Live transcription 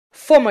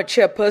Former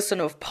Chairperson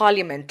of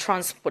Parliament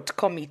Transport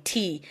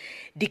Committee,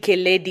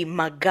 Dikeledi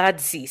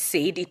Magadzi,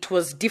 said it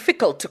was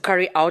difficult to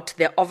carry out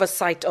their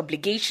oversight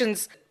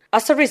obligations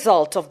as a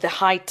result of the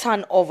high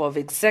turnover of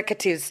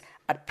executives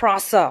at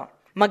PRASA.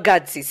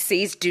 Magadzi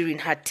says during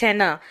her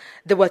tenure,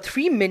 there were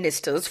 3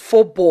 ministers,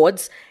 4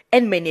 boards,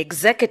 and many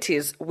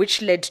executives,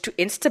 which led to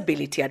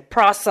instability at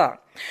PRASA.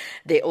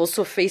 They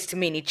also faced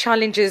many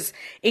challenges,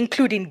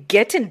 including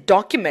getting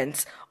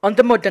documents on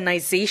the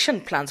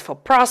modernization plans for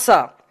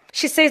PRASA.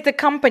 She says the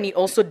company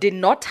also did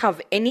not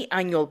have any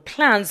annual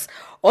plans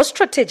or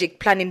strategic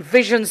planning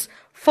visions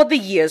for the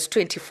years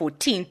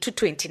 2014 to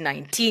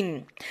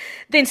 2019.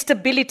 The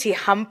instability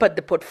hampered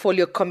the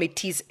Portfolio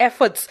Committee's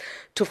efforts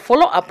to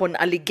follow up on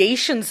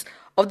allegations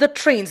of the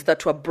trains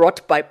that were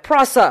brought by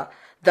PRASA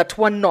that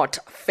were not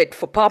fit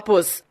for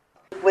purpose.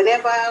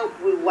 Whenever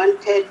we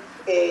wanted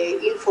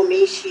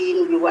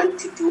information, we want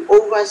to do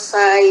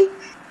oversight,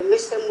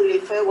 Mr.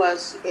 Molefe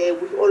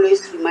would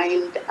always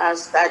remind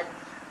us that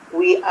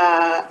we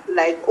are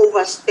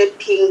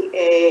overstepping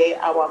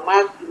our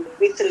mark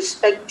with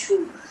respect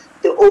to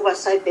the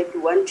oversight that we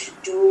want to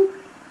do,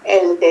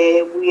 and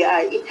we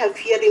are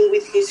interfering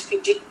with his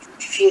fiduciary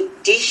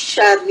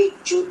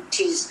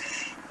duties.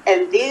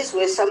 And these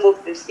were some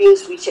of the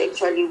things which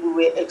actually we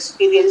were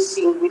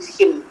experiencing with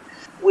him.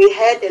 We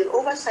had an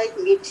oversight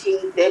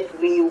meeting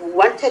that we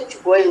wanted to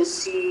go and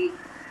see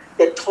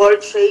the toll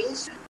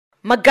trains.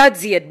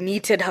 Magadzi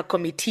admitted her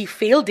committee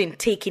failed in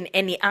taking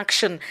any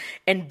action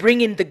and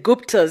bringing the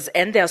Guptas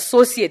and their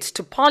associates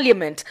to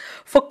Parliament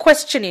for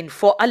questioning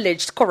for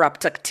alleged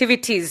corrupt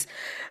activities.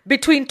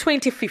 Between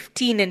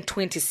 2015 and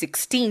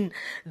 2016,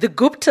 the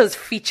Guptas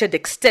featured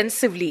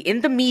extensively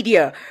in the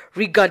media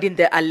regarding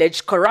their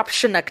alleged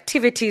corruption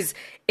activities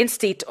in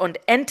state-owned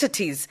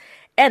entities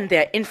and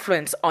their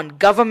influence on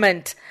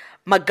government.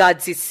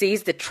 Magadzi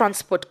says the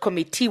Transport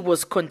Committee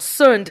was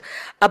concerned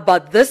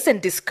about this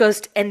and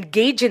discussed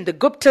engaging the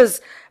Guptas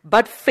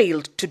but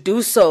failed to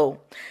do so.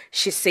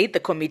 She said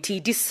the committee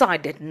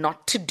decided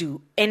not to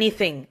do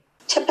anything.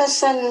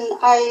 Chairperson,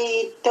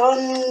 I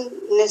don't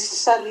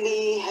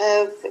necessarily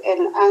have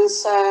an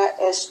answer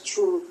as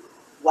to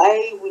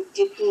why we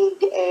didn't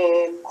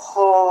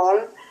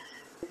call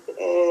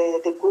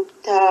the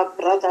Gupta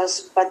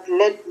brothers, but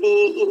let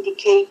me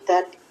indicate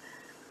that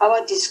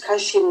our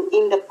discussion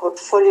in the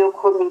Portfolio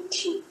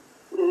Committee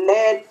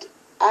led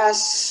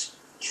us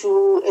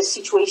to a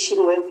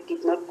situation where we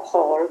did not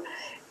call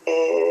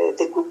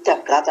the Gupta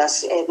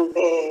brothers. And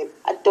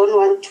I don't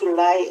want to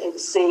lie and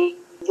say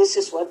this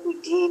is what we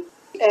did.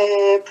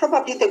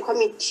 Probably the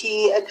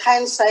committee, at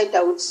hindsight,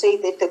 I would say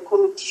that the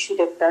committee should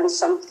have done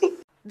something.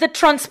 The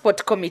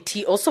Transport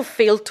Committee also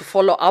failed to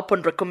follow up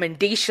on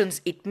recommendations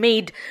it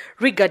made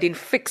regarding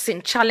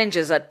fixing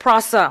challenges at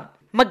PRASA.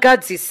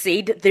 Magadzi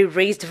said they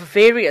raised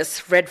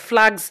various red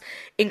flags,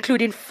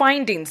 including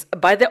findings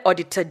by the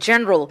Auditor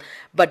General,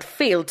 but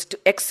failed to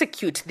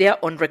execute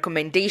their own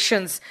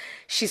recommendations.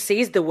 She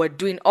says they were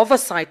doing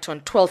oversight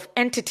on 12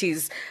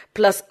 entities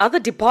plus other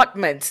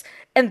departments,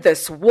 and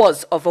this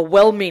was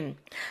overwhelming.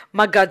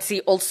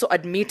 Magadzi also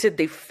admitted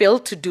they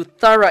failed to do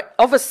thorough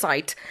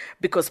oversight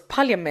because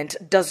Parliament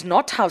does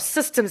not have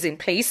systems in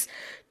place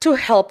to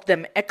help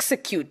them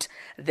execute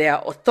their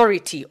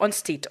authority on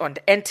state-owned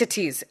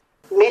entities.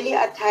 Many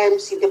a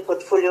times in the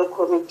Portfolio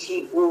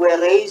Committee, we were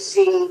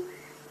raising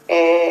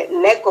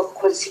lack of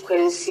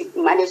consequence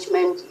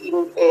management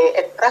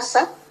at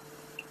PRASA,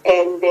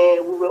 and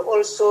we were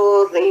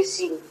also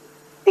raising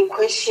the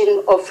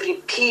question of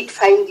repeat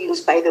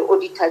findings by the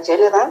Auditor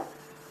General,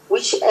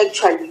 which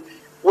actually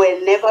were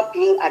never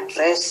being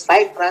addressed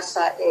by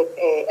PRASA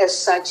as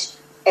such,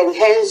 and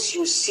hence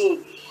you see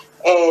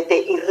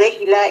the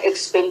irregular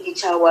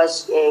expenditure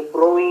was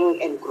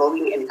growing and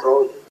growing and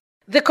growing.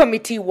 The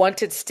committee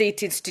wanted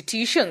state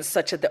institutions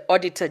such as the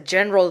Auditor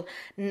General,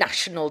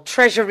 National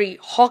Treasury,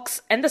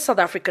 Hawks, and the South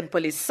African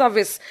Police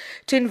Service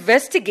to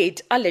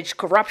investigate alleged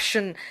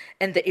corruption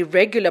and the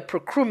irregular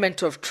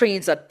procurement of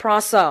trains at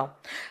PRASA.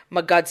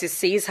 Magadzi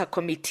says her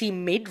committee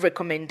made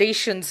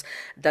recommendations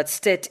that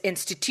state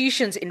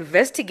institutions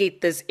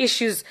investigate these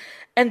issues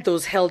and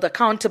those held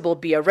accountable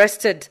be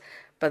arrested.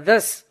 But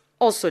this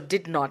also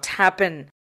did not happen.